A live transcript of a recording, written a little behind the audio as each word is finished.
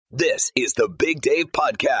This is the Big Dave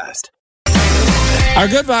Podcast. Our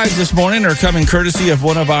good vibes this morning are coming courtesy of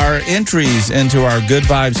one of our entries into our good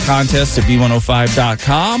vibes contest at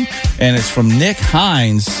B105.com. And it's from Nick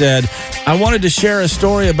Hines. Said, I wanted to share a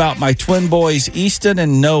story about my twin boys, Easton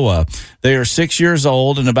and Noah. They are 6 years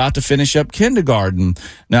old and about to finish up kindergarten.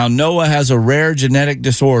 Now, Noah has a rare genetic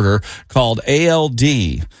disorder called ALD,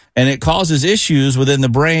 and it causes issues within the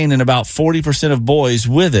brain in about 40% of boys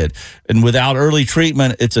with it. And without early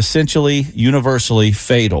treatment, it's essentially universally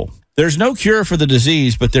fatal. There's no cure for the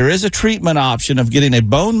disease, but there is a treatment option of getting a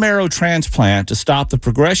bone marrow transplant to stop the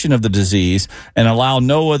progression of the disease and allow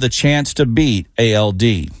Noah the chance to beat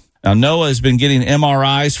ALD. Now, Noah has been getting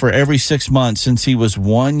MRIs for every 6 months since he was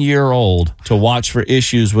 1 year old to watch for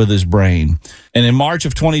issues with his brain. And in March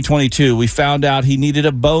of 2022, we found out he needed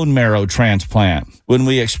a bone marrow transplant. When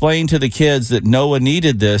we explained to the kids that Noah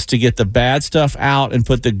needed this to get the bad stuff out and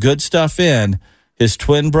put the good stuff in, his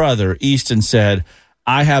twin brother, Easton, said,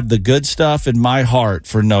 I have the good stuff in my heart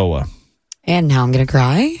for Noah. And now I'm going to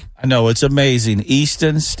cry. I know, it's amazing.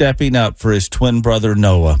 Easton stepping up for his twin brother,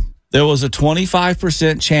 Noah. There was a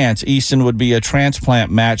 25% chance Easton would be a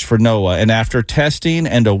transplant match for Noah. And after testing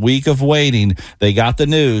and a week of waiting, they got the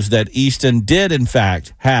news that Easton did, in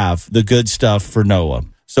fact, have the good stuff for Noah.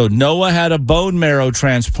 So Noah had a bone marrow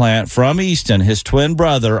transplant from Easton, his twin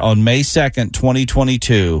brother, on May 2nd,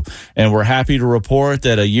 2022. And we're happy to report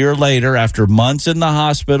that a year later, after months in the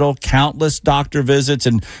hospital, countless doctor visits,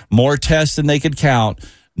 and more tests than they could count,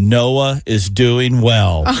 Noah is doing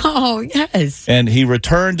well. Oh, yes. And he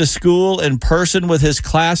returned to school in person with his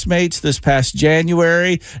classmates this past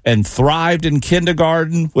January and thrived in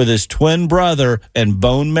kindergarten with his twin brother and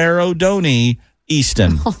bone marrow donee,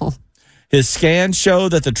 Easton. Oh. His scans show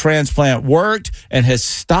that the transplant worked and has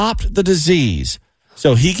stopped the disease,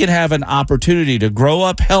 so he can have an opportunity to grow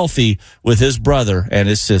up healthy with his brother and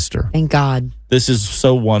his sister. Thank God. This is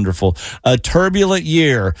so wonderful. A turbulent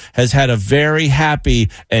year has had a very happy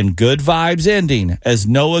and good vibes ending as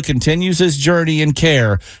Noah continues his journey in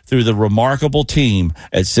care through the remarkable team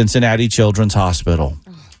at Cincinnati Children's Hospital.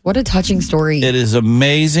 What a touching story. It is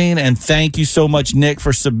amazing, and thank you so much, Nick,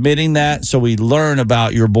 for submitting that so we learn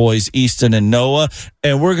about your boys, Easton and Noah.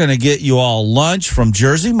 And we're going to get you all lunch from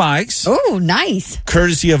Jersey Mike's. Oh, nice.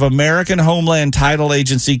 Courtesy of American Homeland Title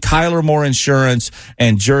Agency, Kyler Moore Insurance,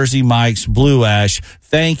 and Jersey Mike's Blue Ash.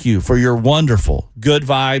 Thank you for your wonderful Good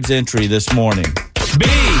Vibes entry this morning.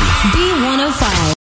 B105.